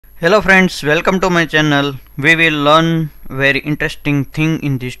Hello friends, welcome to my channel. We will learn very interesting thing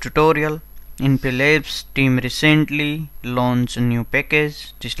in this tutorial. Infyom team recently launched a new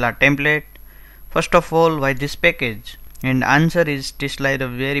package, Stisla Template. First of all, why this package? And answer is Stisla is a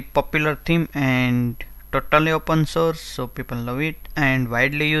very popular theme and totally open source, so people love it and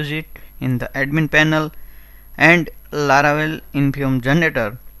widely use it in the admin panel. And Laravel Infyom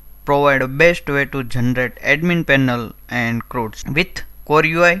Generator provide a best way to generate admin panel and CRUDs with core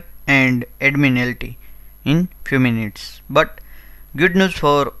UI and admin LT in few minutes. But good news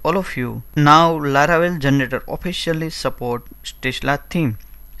for all of you, now Laravel generator officially support Stisla theme.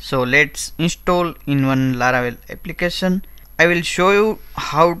 So let's install in one Laravel application. I will show you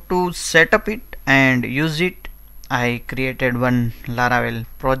how to set up it and use it. I created one Laravel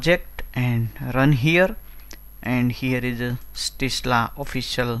project and run here, and here is a Stisla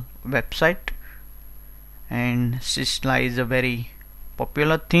official website, and Stisla is a very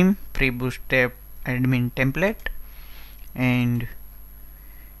popular theme, pre-bootstrap admin template, and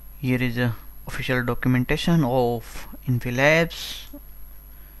here is a official documentation of Infyom,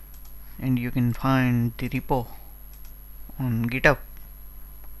 and you can find the repo on GitHub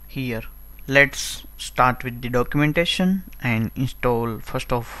here. Let's start with the documentation and install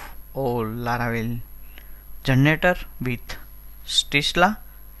first of all Laravel generator with Stisla,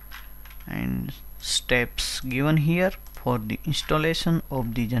 and steps given here. For the installation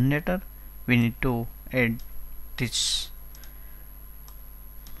of the generator, we need to add this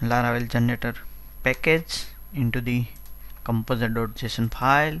Laravel generator package into the composer.json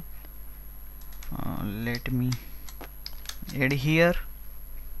file. Let me add here,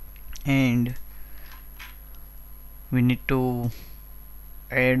 and we need to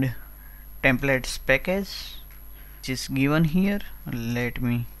add templates package which is given here. Let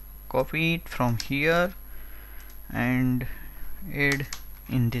me copy it from here and add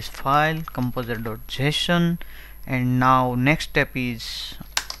in this file composer.json. and now next step is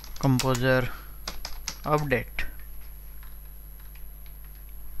composer update.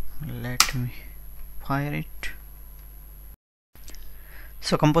 Let me fire it.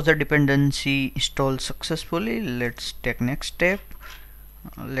 So composer dependency installed successfully. Let's take next step.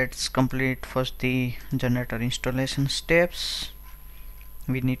 Let's complete first the generator installation steps.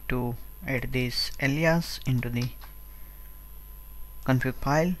 We need to add this alias into the config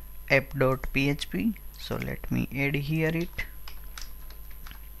file app.php. so let me add here it,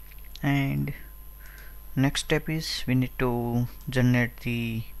 and next step is we need to generate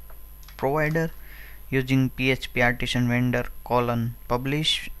the provider using php artisan vendor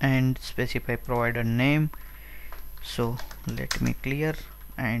 :publish and specify provider name. So let me clear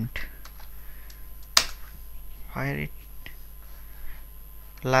and fire it.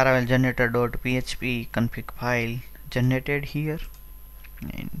 laravel-generator.php config file generated here,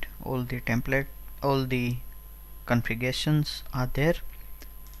 and all the configurations are there.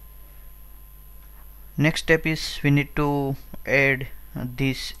 Next step is we need to add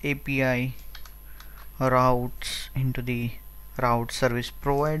this API routes into the route service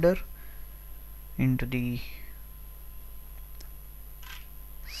provider, into the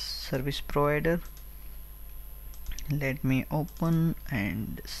service provider. Let me open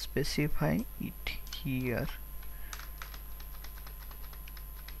and specify it here.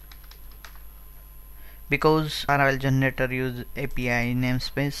 Because Laravel generator use API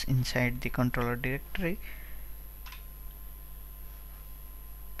namespace inside the controller directory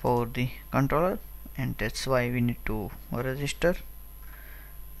for the controller, and that's why we need to register.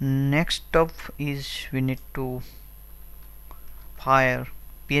 Next up is we need to fire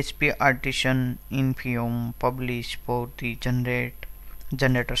php artisan infyom publish for the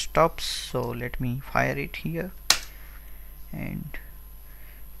generator stops. So let me fire it here, and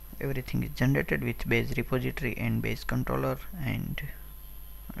everything is generated with base repository and base controller and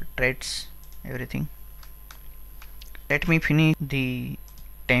threads, everything. Let me finish the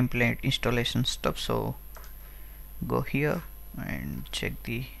template installation stuff. So go here and check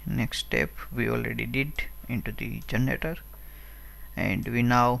the next step we already did into the generator, and we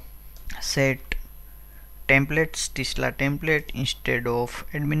now set template Stisla template instead of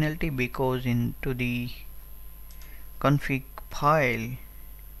admin LT, because into the config file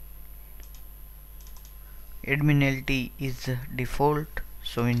admin LT is default,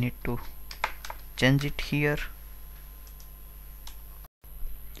 so we need to change it here.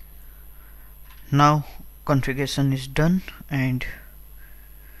 Now configuration is done, and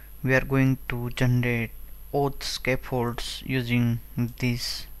we are going to generate auth scaffolds using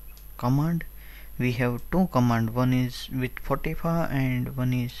this command. We have two commands, one is with Fortify and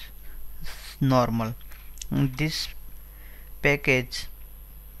one is normal. This package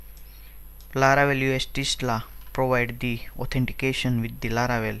laravel-ui-stisla provide the authentication with the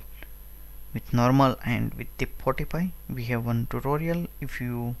Laravel with normal and with the Spotify. We have one tutorial. If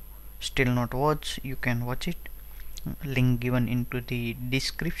you still not watch, you can watch it, link given into the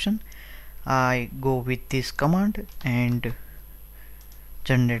description. I go with this command and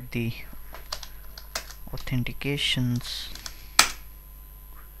generate the authentications.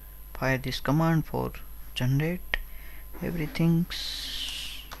 Fire this command for generate everything.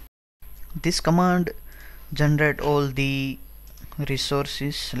 This command generate all the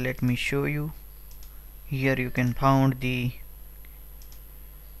resources. Let me show you. Here you can find the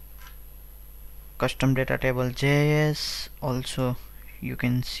custom data table JS. Also you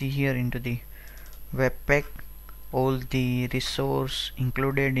can see here into the webpack all the resource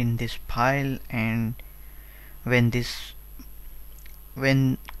included in this file, and when this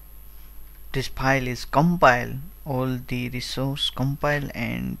file is compiled, all the resource compile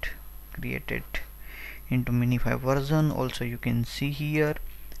and created into minify version. Also you can see here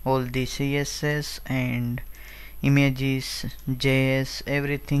all the CSS and images, JS,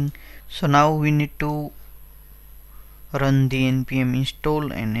 everything. So now we need to run the npm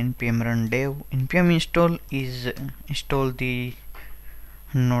install and npm run dev. Npm install is install the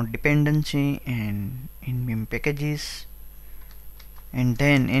node dependency and npm packages, and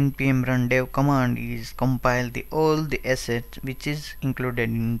then npm run dev command is compile the all the assets which is included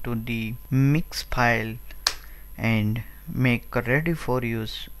into the mix file and make ready for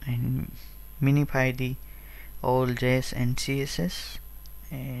use and minify the all JS and CSS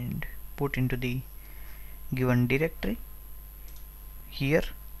and put into the given directory. Here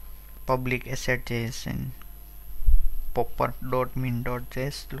public asset.js and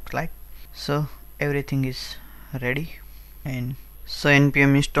popper.min.js looks like. So everything is ready, and so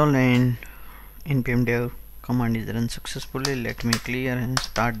npm install and npm dev command is run successfully. Let me clear and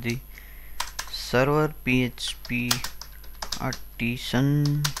start the server php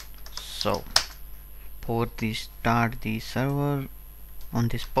artisan. So for the start the server on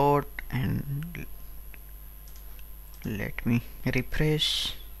this port, and let me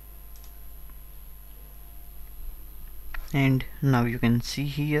refresh, and now you can see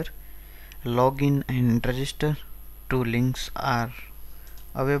here login and register, two links are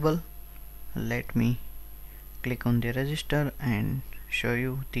available. Let me click on the register and show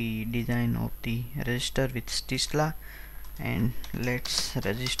you the design of the register with Stisla, and let's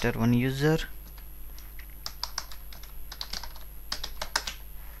register one user.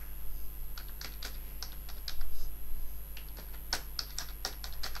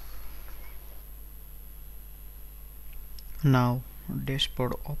 Now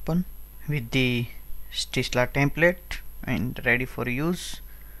dashboard open with the Stisla template and ready for use.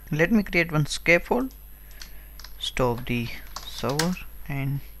 Let me create one scaffold, stop the server,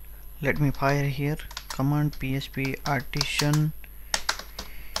 and let me fire here command php artisan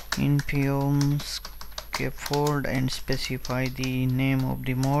infyom scaffold and specify the name of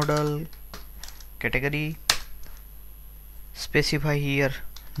the model, category, specify here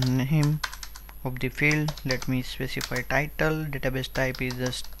name of the field. Let me specify title, database type is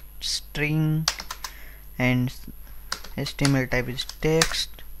a string, and HTML type is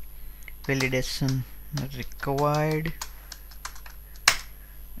text, validation required,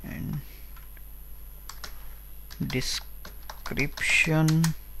 and description,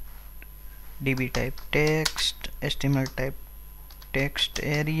 DB type text, HTML type text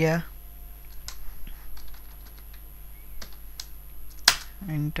area,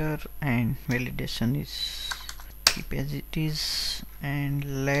 enter, and validation is keep as it is,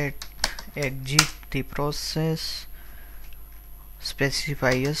 and let exit the process,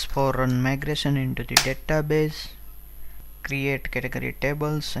 specify yes for run migration into the database, create category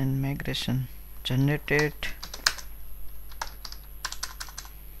tables and migration generated,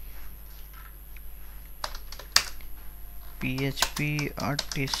 php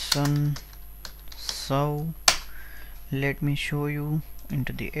artisan. So let me show you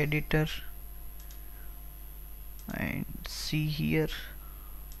into the editor and see here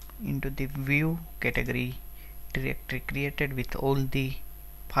into the view category directory created with all the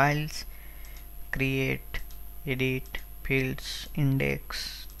files, create, edit, fields,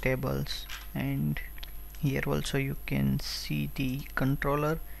 index, tables, and here also you can see the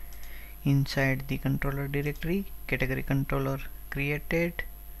controller. Inside the controller directory, category controller created,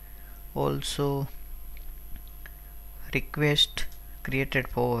 also request created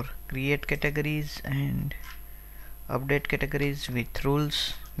for create categories and update categories with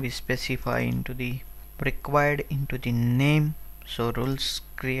rules we specify into the required into the name. So rules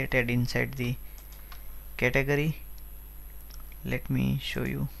created inside the category. Let me show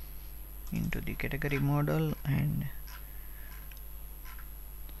you into the category model, and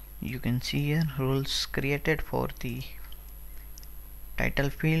you can see here rules created for the title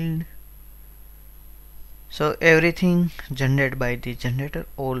field. So everything generated by the generator,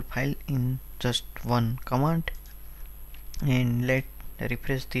 all file in just one command. And let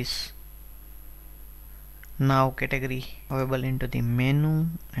refresh this. Now category available into the menu,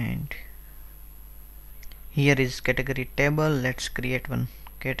 and here is category table. Let's create one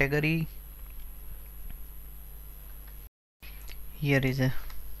category. Here is a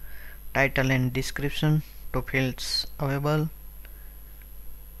title and description, two fields available.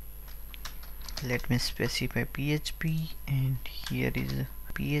 Let me specify PHP, and here is a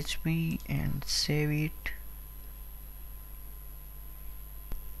PHP, and save it.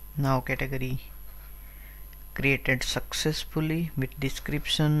 Now category created successfully with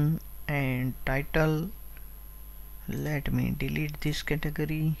description and title. Let me delete this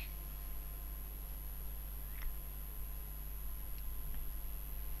category.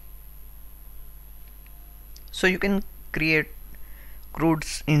 So you can create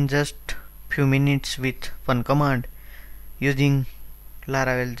CRUDs in just few minutes with one command using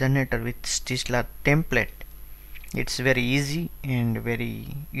Laravel generator with Stisla template. It's very easy and very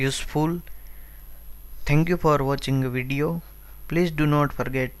useful. Thank you for watching the video. Please do not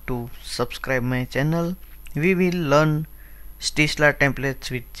forget to subscribe my channel. We will learn Stisla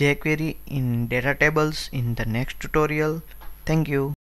templates with jQuery in data tables in the next tutorial. Thank you.